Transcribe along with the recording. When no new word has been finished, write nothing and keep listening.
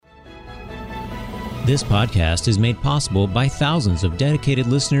This podcast is made possible by thousands of dedicated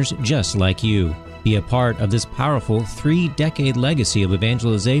listeners just like you. Be a part of this powerful 3-decade legacy of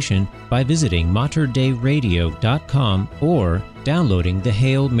evangelization by visiting materdeiradio.com or downloading the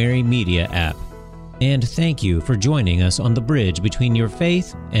Hail Mary Media app. And thank you for joining us on the bridge between your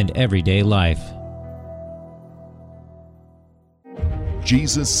faith and everyday life.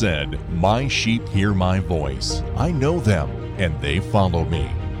 Jesus said, "My sheep hear my voice. I know them, and they follow me.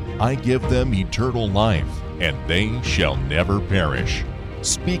 I give them eternal life, and they shall never perish."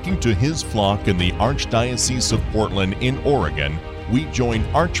 Speaking to his flock in the Archdiocese of Portland in Oregon, we join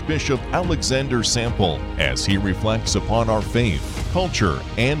Archbishop Alexander Sample as he reflects upon our faith, culture,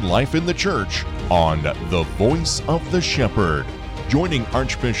 and life in the Church on The Voice of the Shepherd. Joining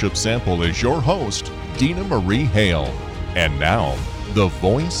Archbishop Sample is your host, Dina Marie Hale. And now, The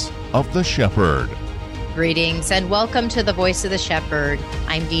Voice of the Shepherd. Greetings and welcome to The Voice of the Shepherd.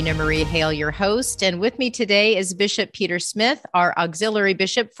 I'm Dina Marie Hale, your host, and with me today is Bishop Peter Smith, our auxiliary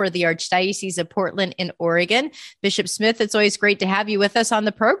bishop for the Archdiocese of Portland in Oregon. Bishop Smith, it's always great to have you with us on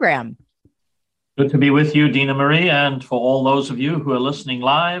the program. Good to be with you, Dina Marie, and for all those of you who are listening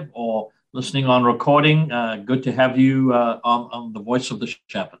live or listening on recording, good to have you on The Voice of the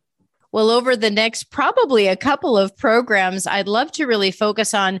Shepherd. Well, over the next probably a couple of programs, I'd love to really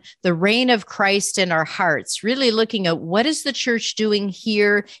focus on the reign of Christ in our hearts, really looking at what is the church doing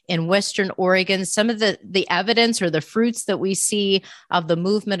here in Western Oregon, some of the evidence or the fruits that we see of the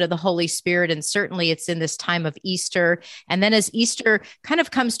movement of the Holy Spirit. And certainly it's in this time of Easter. And then as Easter kind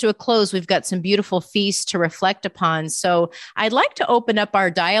of comes to a close, we've got some beautiful feasts to reflect upon. So I'd like to open up our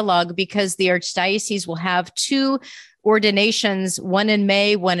dialogue because the Archdiocese will have two ordinations, one in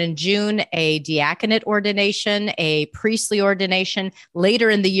May, one in June, a diaconate ordination, a priestly ordination.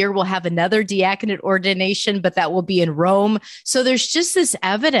 Later in the year, we'll have another diaconate ordination, but that will be in Rome. So there's just this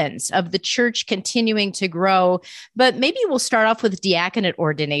evidence of the church continuing to grow. But maybe we'll start off with diaconate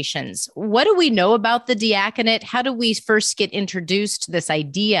ordinations. What do we know about the diaconate? How do we first get introduced to this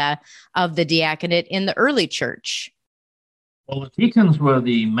idea of the diaconate in the early church? Well, the deacons were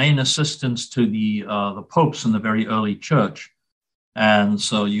the main assistants to the popes in the very early church. And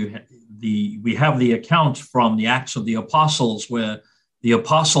so we have the account from the Acts of the Apostles where the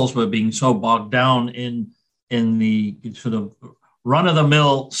apostles were being so bogged down in the sort of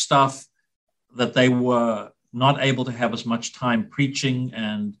run-of-the-mill stuff that they were not able to have as much time preaching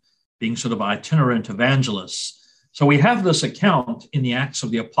and being sort of itinerant evangelists. So we have this account in the Acts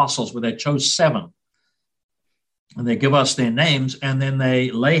of the Apostles where they chose 7. And they give us their names, and then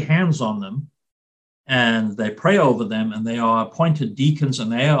they lay hands on them, and they pray over them, and they are appointed deacons, and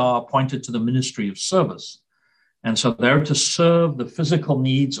they are appointed to the ministry of service. And so they're to serve the physical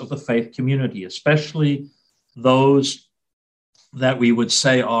needs of the faith community, especially those that we would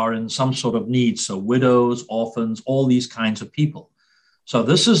say are in some sort of need, so widows, orphans, all these kinds of people. So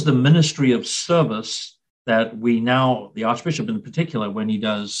this is the ministry of service that we now, the Archbishop in particular, when he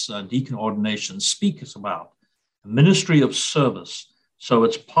does deacon ordination, speaks about. Ministry of service. So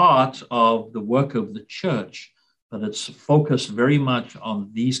it's part of the work of the church, but it's focused very much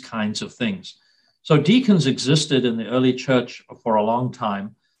on these kinds of things. So deacons existed in the early church for a long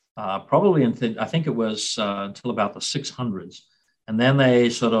time, probably I think it was until about the 600s. And then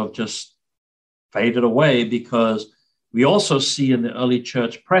they sort of just faded away because we also see in the early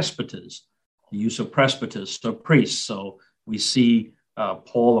church presbyters, the use of presbyters, so priests. So we see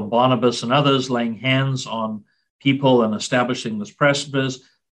Paul and Barnabas and others laying hands on people and establishing this presbyters.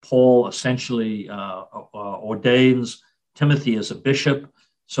 Paul essentially ordains Timothy as a bishop.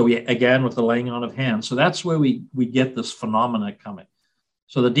 So we, again, with the laying on of hands. So that's where we get this phenomena coming.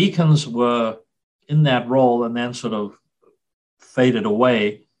 So the deacons were in that role and then sort of faded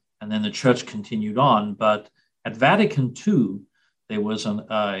away, and then the church continued on. But at Vatican II, there was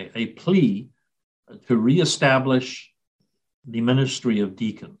a plea to reestablish the ministry of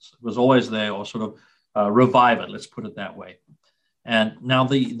deacons. It was always there, or sort of revive it, let's put it that way. And now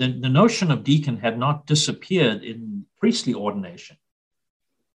the notion of deacon had not disappeared in priestly ordination,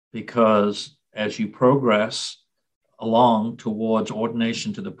 because as you progress along towards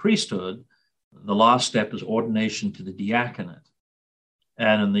ordination to the priesthood, the last step is ordination to the diaconate.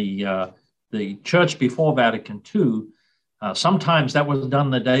 And in the church before Vatican II, sometimes that was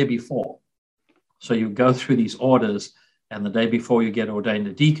done the day before. So you go through these orders, and the day before you get ordained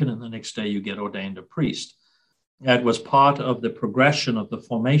a deacon, and the next day you get ordained a priest. That was part of the progression of the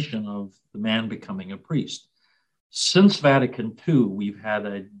formation of the man becoming a priest. Since Vatican II, we've had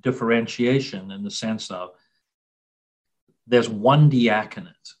a differentiation in the sense of there's one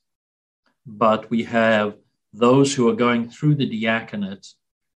diaconate, but we have those who are going through the diaconate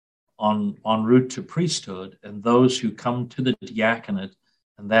en route to priesthood, and those who come to the diaconate,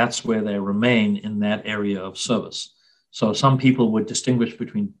 and that's where they remain in that area of service. So some people would distinguish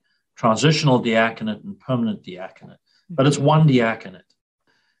between transitional diaconate and permanent diaconate, but it's one diaconate.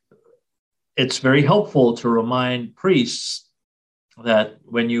 It's very helpful to remind priests that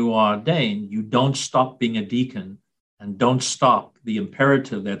when you are ordained, you don't stop being a deacon and don't stop the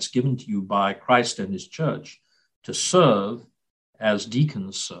imperative that's given to you by Christ and his church to serve as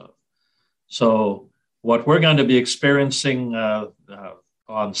deacons serve. So what we're going to be experiencing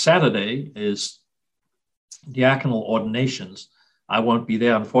on Saturday is diaconal ordinations. I won't be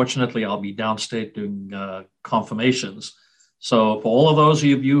there. Unfortunately, I'll be downstate doing confirmations. So for all of those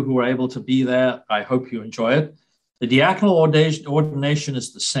of you who are able to be there, I hope you enjoy it. The diaconal ordination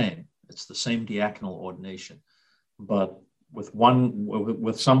is the same. It's the same diaconal ordination. But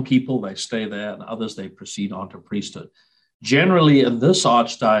with some people, they stay there, and others, they proceed on to priesthood. Generally, in this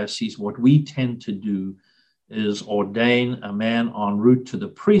archdiocese, what we tend to do is ordain a man en route to the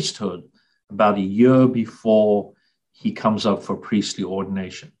priesthood about a year before he comes up for priestly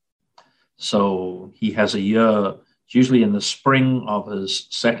ordination. So he has a year, usually in the spring of his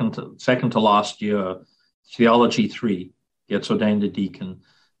second to last year, Theology 3, gets ordained a deacon.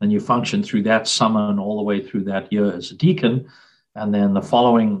 Then you function through that summer and all the way through that year as a deacon. And then the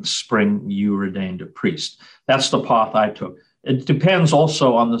following spring, you were ordained a priest. That's the path I took. It depends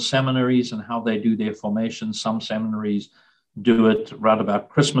also on the seminaries and how they do their formation. Some seminaries do it right about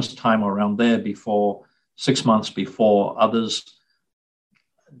Christmas time or around there before, 6 months before. Others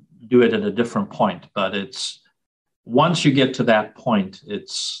do it at a different point. But it's once you get to that point,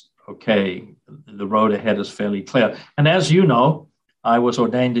 it's okay. The road ahead is fairly clear. And as you know, I was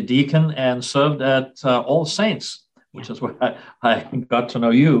ordained a deacon and served at All Saints, which is where I got to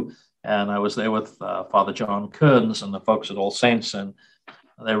know you. And I was there with Father John Kearns and the folks at All Saints, and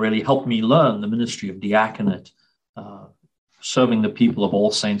they really helped me learn the ministry of diaconate, serving the people of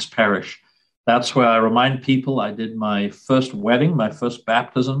All Saints Parish. That's where I remind people I did my first wedding, my first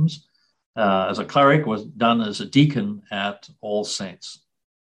baptisms as a cleric was done as a deacon at All Saints.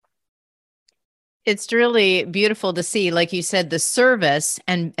 It's really beautiful to see, like you said, the service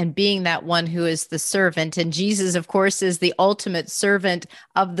and being that one who is the servant. And Jesus, of course, is the ultimate servant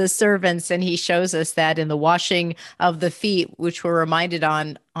of the servants. And he shows us that in the washing of the feet, which we're reminded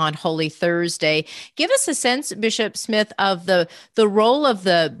on Holy Thursday. Give us a sense, Bishop Smith, of the role of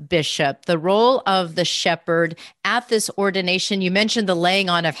the bishop, the role of the shepherd at this ordination. You mentioned the laying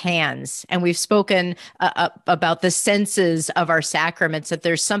on of hands, and we've spoken about the senses of our sacraments, that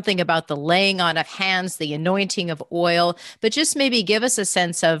there's something about the laying on of hands, the anointing of oil, but just maybe give us a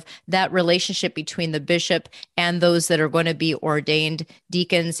sense of that relationship between the bishop and those that are going to be ordained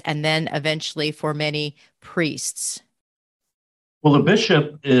deacons, and then eventually for many priests. Well, the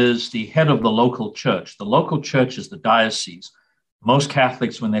bishop is the head of the local church. The local church is the diocese. Most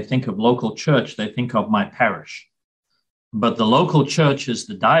Catholics, when they think of local church, they think of my parish. But the local church is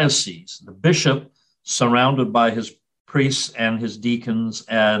the diocese, the bishop surrounded by his priests and his deacons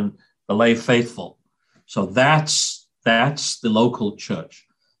and the lay faithful. So that's the local church.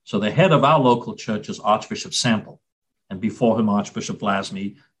 So the head of our local church is Archbishop Sample, and before him, Archbishop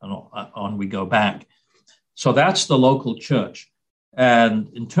Blasmy, and on we go back. So that's the local church. And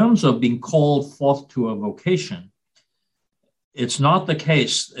in terms of being called forth to a vocation, it's not the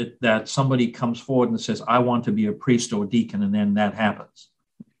case that somebody comes forward and says, I want to be a priest or deacon, and then that happens.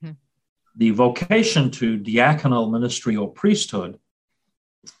 Mm-hmm. The vocation to diaconal ministry or priesthood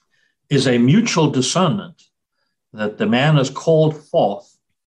is a mutual discernment that the man is called forth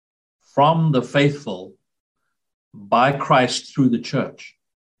from the faithful by Christ through the church.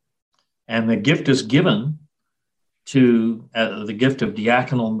 And the gift is given to the gift of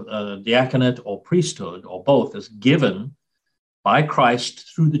diaconate or priesthood, or both, is given by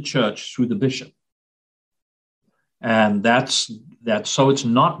Christ through the church, through the bishop. And that's so it's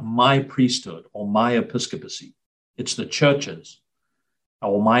not my priesthood or my episcopacy. It's the churches,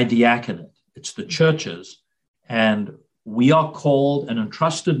 or my diaconate. It's the churches. And we are called and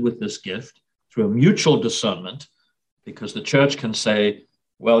entrusted with this gift through a mutual discernment, because the church can say,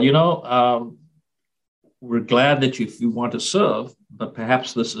 well, we're glad that you want to serve, but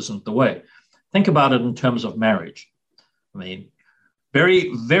perhaps this isn't the way. Think about it in terms of marriage. I mean,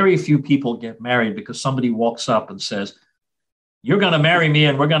 very, very few people get married because somebody walks up and says, you're going to marry me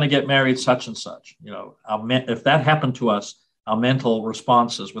and we're going to get married such and such. If that happened to us, our mental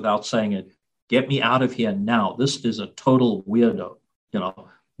responses without saying it, get me out of here now. This is a total weirdo.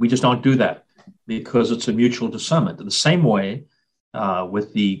 We just don't do that because it's a mutual discernment. In the same way,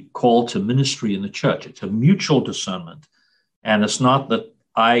 with the call to ministry in the church, it's a mutual discernment. And it's not that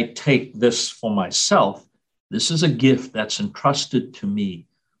I take this for myself. This is a gift that's entrusted to me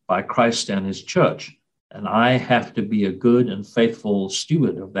by Christ and his church, and I have to be a good and faithful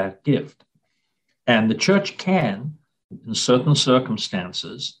steward of that gift. And the church can, in certain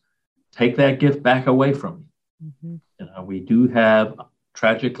circumstances, take that gift back away from me. Mm-hmm. We do have,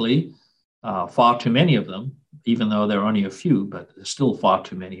 tragically, far too many of them, even though there are only a few, but there's still far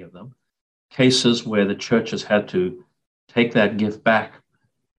too many of them, cases where the church has had to take that gift back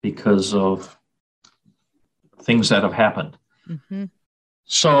because of things that have happened. Mm-hmm.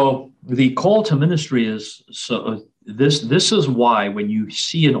 So the call to ministry is, this is why when you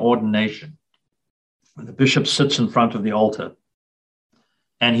see an ordination, when the bishop sits in front of the altar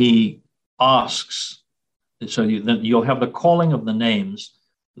and he asks, so you'll have the calling of the names,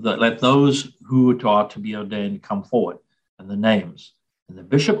 that let those who are to be ordained come forward, and the names. And the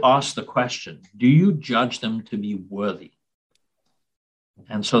bishop asks the question, do you judge them to be worthy?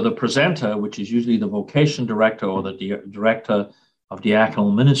 And so the presenter, which is usually the vocation director or the director of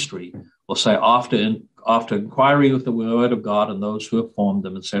diaconal ministry, will say, after inquiry with the word of God and those who have formed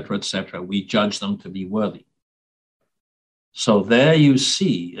them, etc., we judge them to be worthy. So there you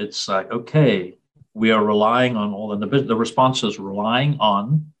see, it's like, okay, we are relying on all, and the response is relying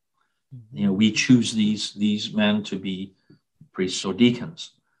on, we choose these men to be priests or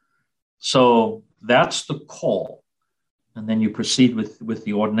deacons. So that's the call. And then you proceed with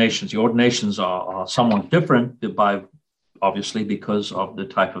the ordinations. The ordinations are somewhat different obviously because of the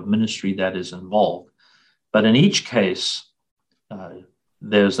type of ministry that is involved. But in each case,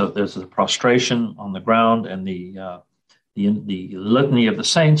 there's a prostration on the ground and the litany of the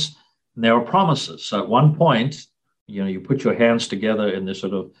saints. And there are promises. So at one point, you put your hands together in this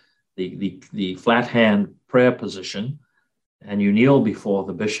sort of the flat hand prayer position, and you kneel before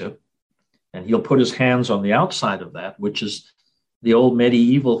the bishop, and he'll put his hands on the outside of that, which is the old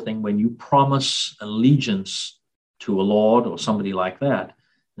medieval thing when you promise allegiance to a lord or somebody like that.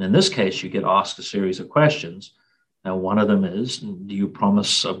 And in this case, you get asked a series of questions. Now, one of them is, do you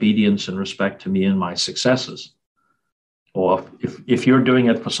promise obedience and respect to me and my successors? Or if you're doing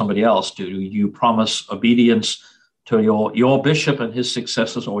it for somebody else, do you promise obedience to your bishop and his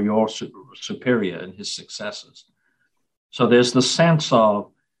successors, or your superior and his successors? So there's the sense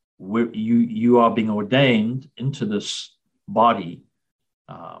of you are being ordained into this body.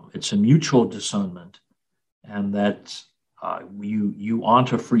 It's a mutual discernment, and that you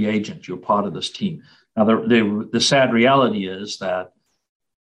aren't a free agent. You're part of this team. Now, the sad reality is that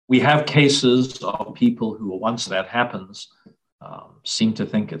we have cases of people who, once that happens, seem to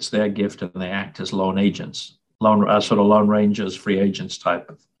think it's their gift, and they act as lone agents, sort of lone rangers, free agents type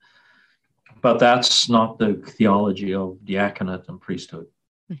of. But that's not the theology of diaconate and priesthood.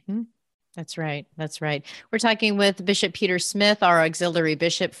 Mm-hmm. That's right. That's right. We're talking with Bishop Peter Smith, our auxiliary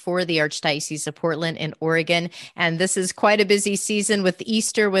bishop for the Archdiocese of Portland in Oregon. And this is quite a busy season with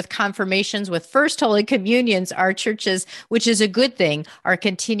Easter, with confirmations, with First Holy Communions. Our churches, which is a good thing, are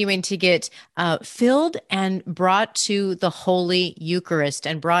continuing to get filled and brought to the Holy Eucharist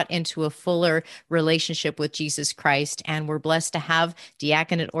and brought into a fuller relationship with Jesus Christ. And we're blessed to have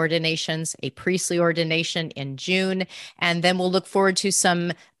diaconate ordinations, a priestly ordination in June. And then we'll look forward to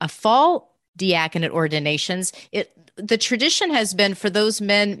some fall diaconate ordinations. The tradition has been for those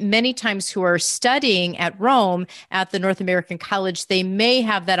men many times who are studying at Rome at the North American College, they may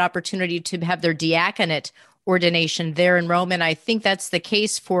have that opportunity to have their diaconate ordination there in Rome. And I think that's the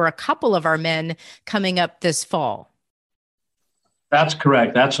case for a couple of our men coming up this fall. That's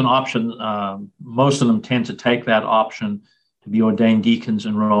correct. That's an option. Most of them tend to take that option to be ordained deacons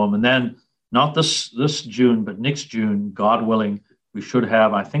in Rome. And then not this June, but next June, God willing, we should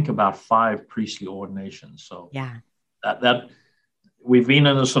have, I think, about 5 priestly ordinations. So yeah, that we've been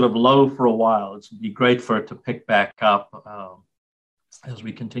in a sort of low for a while. It'd be great for it to pick back up as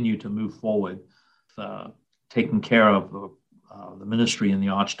we continue to move forward, taking care of the ministry in the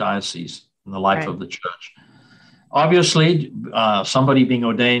Archdiocese and the life of the church. Obviously, somebody being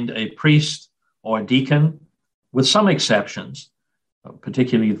ordained a priest or a deacon, with some exceptions,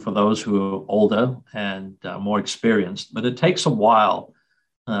 particularly for those who are older and more experienced. But it takes a while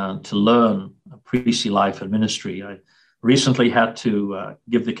to learn priestly life and ministry. I recently had to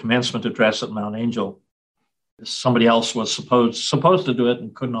give the commencement address at Mount Angel. Somebody else was supposed to do it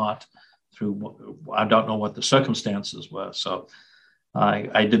and could not I don't know what the circumstances were. So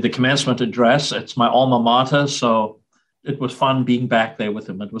I did the commencement address. It's my alma mater, so it was fun being back there with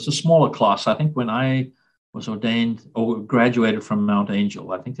him. It was a smaller class. I think when I was ordained or graduated from Mount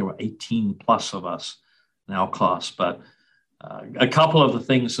Angel, I think there were 18 plus of us in our class. But a couple of the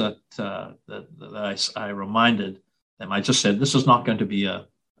things that I reminded them. I just said, this is not going to be a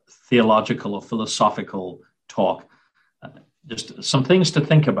theological or philosophical talk. Just some things to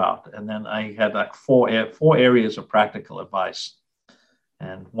think about. And then I had like four areas of practical advice.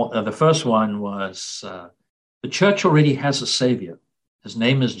 And the first one was the church already has a savior. His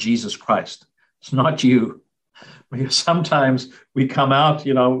name is Jesus Christ. It's not you. Sometimes we come out,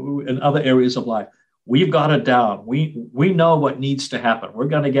 in other areas of life. We've got it down. We know what needs to happen. We're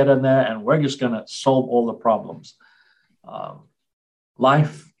going to get in there and we're just going to solve all the problems.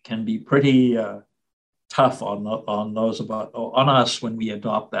 Life can be pretty tough on us when we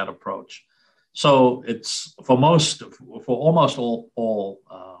adopt that approach. So it's for almost all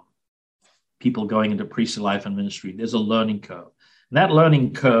people going into priestly life and ministry, there's a learning curve. And that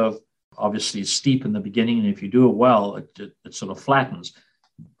learning curve obviously is steep in the beginning, and if you do it well, it sort of flattens.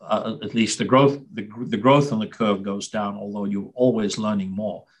 At least the growth on the curve goes down, although you're always learning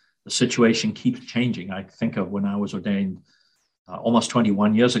more. The situation keeps changing. I think of when I was ordained almost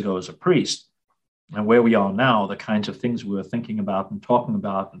 21 years ago as a priest, and where we are now, the kinds of things we were thinking about and talking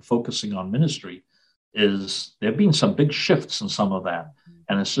about and focusing on ministry there have been some big shifts in some of that.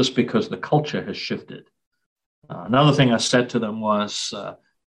 And it's just because the culture has shifted. Another thing I said to them was,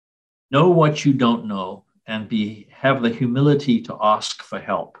 know what you don't know and have the humility to ask for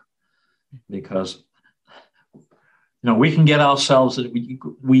help. Because, we can get ourselves,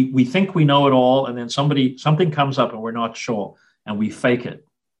 we think we know it all, and then something comes up and we're not sure, and we fake it,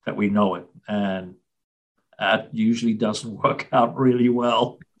 that we know it. And that usually doesn't work out really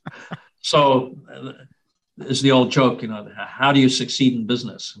well. So it's the old joke, how do you succeed in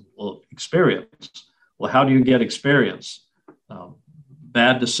business? Well, experience. Well, how do you get experience?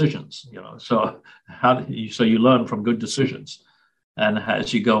 Bad decisions, So you learn from good decisions, and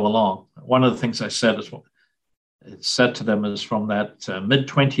as you go along. One of the things I said to them is from that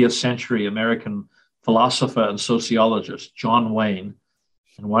mid-20th century American philosopher and sociologist John Wayne.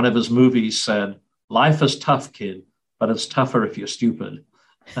 In one of his movies said, "Life is tough, kid, but it's tougher if you're stupid."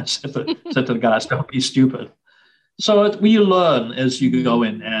 I said to the guys, don't be stupid. So we learn as you go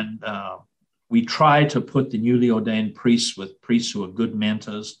in, and we try to put the newly ordained priests with priests who are good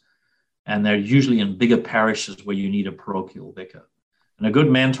mentors, and they're usually in bigger parishes where you need a parochial vicar. And a good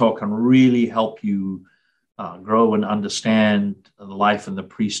mentor can really help you grow and understand life in the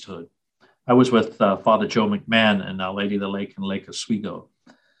priesthood. I was with Father Joe McMahon in Our Lady of the Lake in Lake Oswego.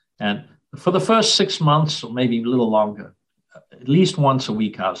 And for the first 6 months, or maybe a little longer, at least once a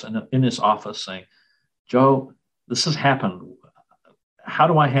week, I was in his office saying, "Joe, this has happened. How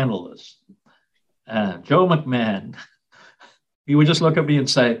do I handle this?" And Joe McMahon, he would just look at me and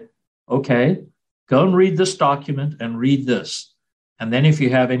say, "Okay, go and read this document and read this. And then if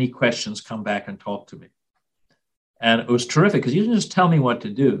you have any questions, come back and talk to me." And it was terrific because he didn't just tell me what to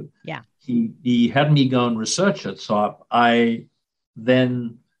do. Yeah. He had me go and research it. So I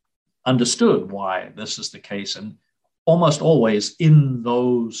then understood why this is the case. And almost always in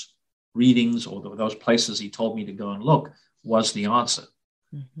those readings or those places he told me to go and look was the answer.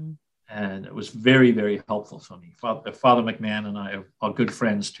 Mm-hmm. And it was very, very helpful for me. Father McMahon and I are good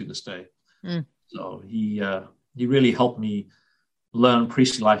friends to this day. Mm. So he really helped me learn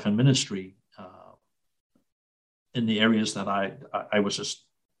priestly life and ministry in the areas that I was just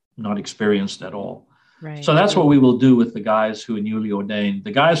not experienced at all. Right. So that's what we will do with the guys who are newly ordained.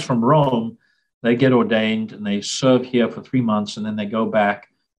 The guys from Rome, they get ordained and they serve here for 3 months, and then they go back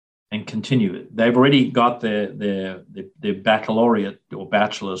and continue it. They've already got their baccalaureate or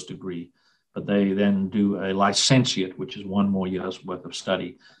bachelor's degree, but they then do a licentiate, which is 1 more year's worth of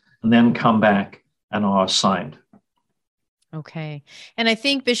study, and then come back and are assigned. Okay. And I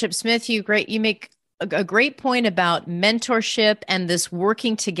think, Bishop Smith, you make a great point about mentorship and this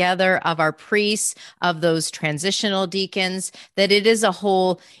working together of our priests, of those transitional deacons, that it is a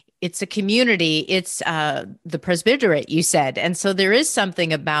whole, it's a community, it's the presbyterate, you said. And so there is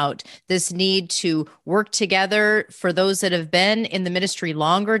something about this need to work together for those that have been in the ministry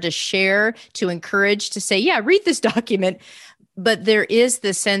longer, to share, to encourage, to say, yeah, read this document. But there is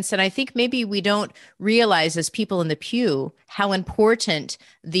this sense, and I think maybe we don't realize as people in the pew how important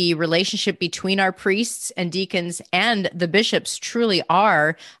the relationship between our priests and deacons and the bishops truly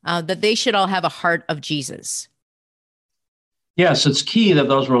are, that they should all have a heart of Jesus. Yes, it's key that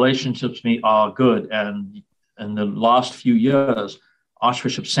those relationships are good. And in the last few years,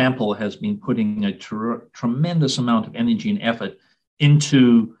 Archbishop Sample has been putting a tremendous amount of energy and effort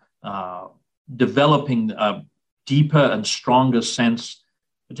into developing a deeper and stronger sense,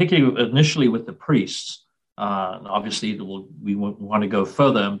 particularly initially with the priests. Obviously, we want to go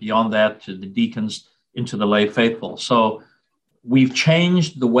further and beyond that to the deacons, into the lay faithful. So we've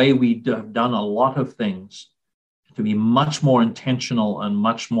changed the way we have done a lot of things to be much more intentional and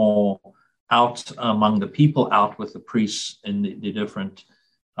much more out among the people, out with the priests in the different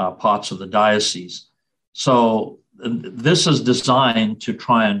parts of the diocese. So this is designed to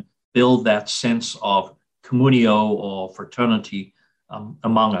try and build that sense of communio or fraternity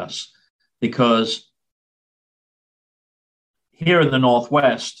among us, because here in the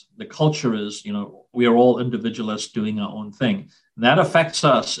Northwest, the culture is, we are all individualists doing our own thing. And that affects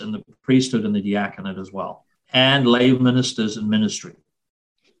us in the priesthood and the diaconate as well, and lay ministers in ministry.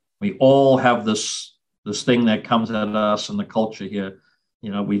 We all have this thing that comes at us in the culture here.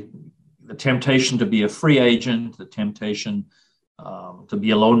 The temptation to be a free agent, the temptation to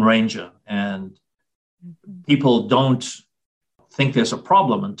be a lone ranger. And people don't think there's a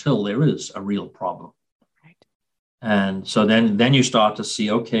problem until there is a real problem. And so then you start to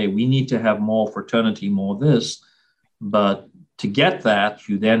see, okay, we need to have more fraternity, more this. But to get that,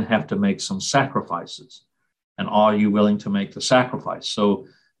 you then have to make some sacrifices. And are you willing to make the sacrifice? So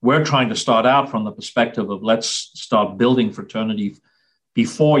we're trying to start out from the perspective of let's start building fraternity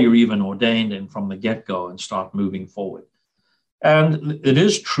before you're even ordained and from the get-go, and start moving forward. And it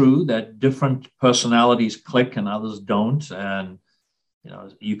is true that different personalities click and others don't. And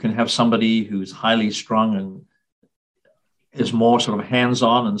you can have somebody who's highly strung and is more sort of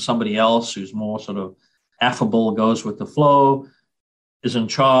hands-on, and somebody else who's more sort of affable, goes with the flow, is in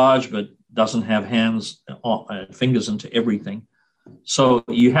charge, but doesn't have fingers into everything. So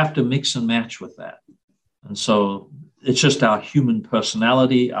you have to mix and match with that. And so it's just our human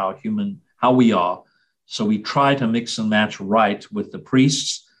personality, how we are. So we try to mix and match right with the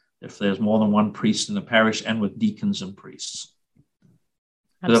priests, if there's more than one priest in the parish, and with deacons and priests.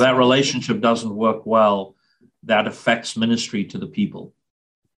 Absolutely. If that relationship doesn't work well, that affects ministry to the people.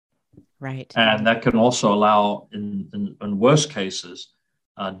 Right. And that can also allow, in worst cases,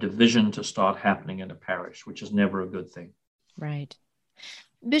 division to start happening in a parish, which is never a good thing. Right.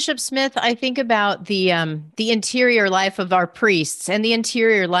 Bishop Smith, I think about the interior life of our priests and the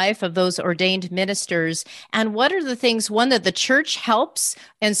interior life of those ordained ministers. And what are the things, one, that the church helps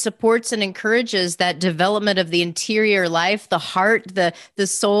and supports and encourages that development of the interior life, the heart, the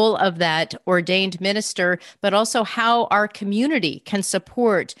soul of that ordained minister, but also how our community can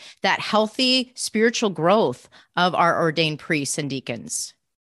support that healthy spiritual growth of our ordained priests and deacons?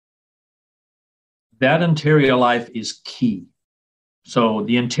 That interior life is key. So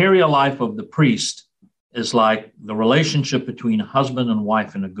the interior life of the priest is like the relationship between husband and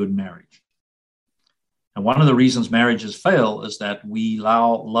wife in a good marriage. And one of the reasons marriages fail is that we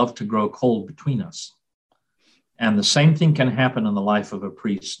allow love to grow cold between us. And the same thing can happen in the life of a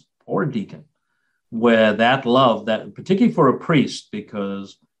priest or a deacon, where that love, that particularly for a priest,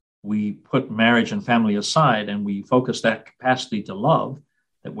 because we put marriage and family aside and we focus that capacity to love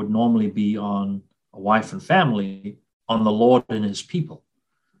that would normally be on a wife and family, on the Lord and his people.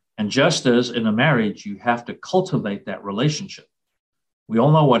 And just as in a marriage, you have to cultivate that relationship. We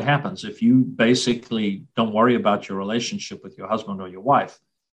all know what happens if you basically don't worry about your relationship with your husband or your wife.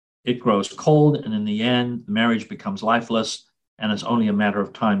 It grows cold, and in the end, the marriage becomes lifeless, and it's only a matter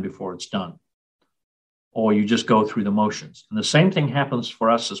of time before it's done. Or you just go through the motions. And the same thing happens for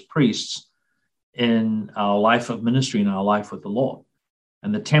us as priests in our life of ministry, in our life with the Lord.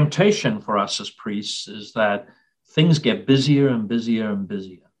 And the temptation for us as priests is that things get busier and busier and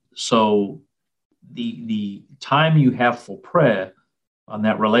busier. So the time you have for prayer on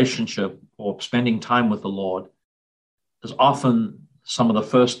that relationship or spending time with the Lord is often some of the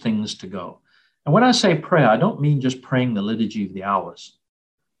first things to go. And when I say prayer, I don't mean just praying the liturgy of the hours.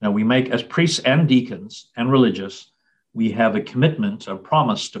 Now, we make, as priests and deacons and religious, we have a commitment, a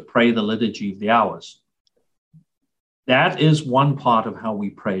promise to pray the liturgy of the hours. That is one part of how we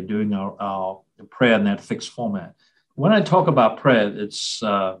pray, doing our prayer in that fixed format. When I talk about prayer, it's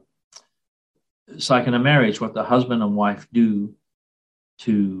like in a marriage, what the husband and wife do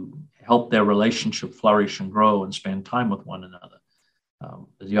to help their relationship flourish and grow and spend time with one another.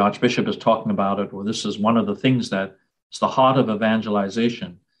 As the Archbishop is talking about it, or this is one of the things that is the heart of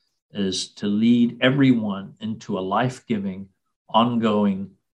evangelization, is to lead everyone into a life-giving,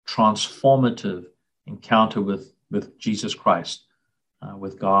 ongoing, transformative encounter with Jesus Christ,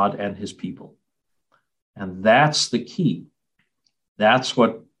 with God and his people. And that's the key. That's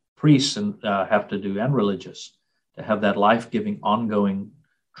what priests have to do, and religious, to have that life-giving, ongoing,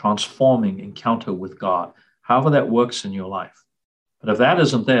 transforming encounter with God, however that works in your life. But if that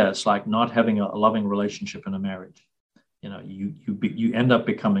isn't there, it's like not having a loving relationship in a marriage. You end up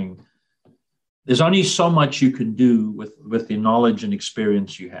becoming, there's only so much you can do with the knowledge and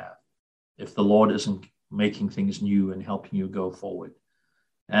experience you have if the Lord isn't making things new and helping you go forward.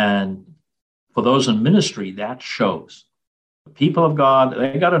 And for those in ministry, that shows. The people of God,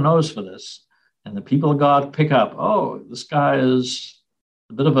 they got a nose for this. And the people of God pick up, oh, this guy is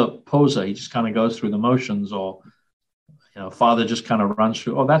a bit of a poser. He just kind of goes through the motions, or, Father just kind of runs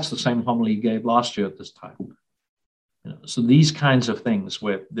through, oh, that's the same homily he gave last year at this time. So these kinds of things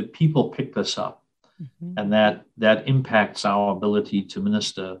where the people pick this up, and that impacts our ability to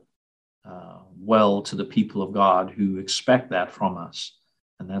minister well to the people of God who expect that from us.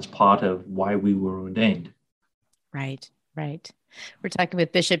 And that's part of why we were ordained. Right. We're talking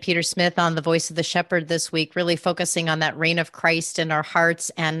with Bishop Peter Smith on The Voice of the Shepherd this week, really focusing on that reign of Christ in our hearts.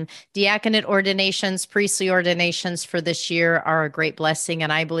 And diaconate ordinations, priestly ordinations for this year are a great blessing,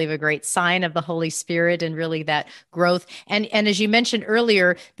 and I believe a great sign of the Holy Spirit and really that growth. And as you mentioned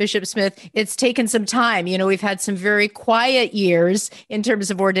earlier, Bishop Smith, it's taken some time. We've had some very quiet years in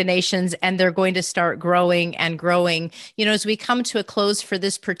terms of ordinations, and they're going to start growing and growing. As we come to a close for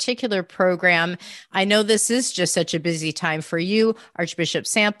this particular program, I know this is just such a busy time for you, Archbishop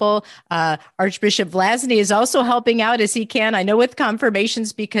Sample. Archbishop Vlasny is also helping out as he can, I know, with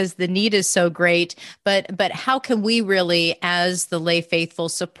confirmations, because the need is so great. But how can we really, as the lay faithful,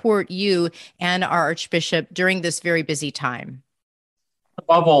 support you and our Archbishop during this very busy time?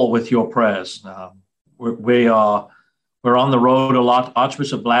 Above all, with your prayers. We're on the road a lot.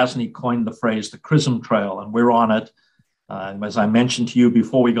 Archbishop Vlasny coined the phrase the Chrism Trail, and we're on it. As I mentioned to you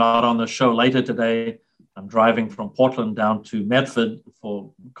before we got on the show, later today, I'm driving from Portland down to Medford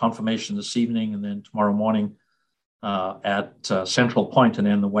for confirmation this evening, and then tomorrow morning at Central Point, and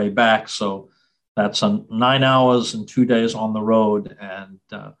then the way back. So that's 9 hours and 2 days on the road. And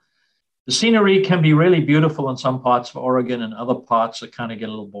the scenery can be really beautiful in some parts of Oregon, and other parts that kind of get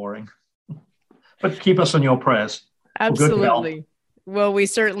a little boring. But keep us in your prayers. Absolutely. Well, we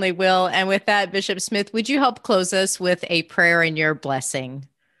certainly will. And with that, Bishop Smith, would you help close us with a prayer and your blessing?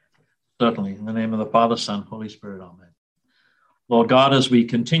 Certainly. In the name of the Father, Son, Holy Spirit. Amen. Lord God, as we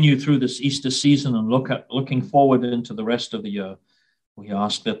continue through this Easter season and looking forward into the rest of the year, we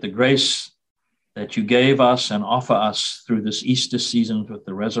ask that the grace that you gave us and offer us through this Easter season with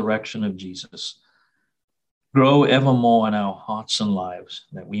the resurrection of Jesus grow evermore in our hearts and lives,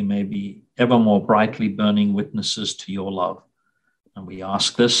 that we may be ever more brightly burning witnesses to your love. And we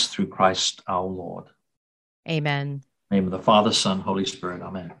ask this through Christ our Lord. Amen. In the name of the Father, Son, Holy Spirit.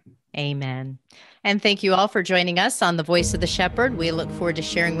 Amen. Amen. And thank you all for joining us on The Voice of the Shepherd. We look forward to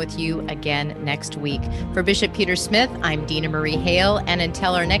sharing with you again next week. For Bishop Peter Smith, I'm Dina Marie Hale, and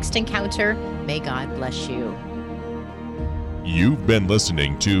until our next encounter, may God bless you. You've been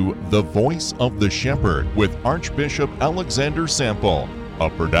listening to The Voice of the Shepherd with Archbishop Alexander Sample, a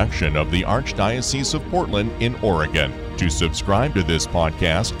production of the Archdiocese of Portland in Oregon. To subscribe to this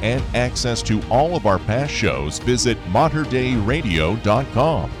podcast and access to all of our past shows, visit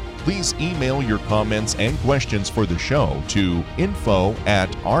materdeiradio.com. Please email your comments and questions for the show to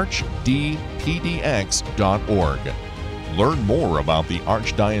info@archdpdx.org. Learn more about the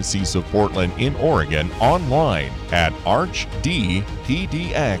Archdiocese of Portland in Oregon online at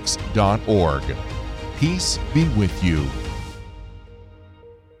archdpdx.org. Peace be with you.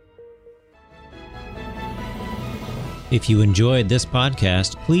 If you enjoyed this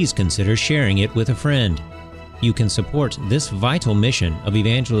podcast, please consider sharing it with a friend. You can support this vital mission of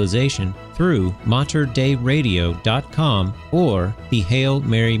evangelization through materdeiradio.com or the Hail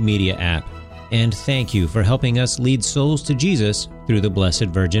Mary Media app. And thank you for helping us lead souls to Jesus through the Blessed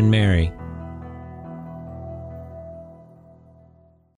Virgin Mary.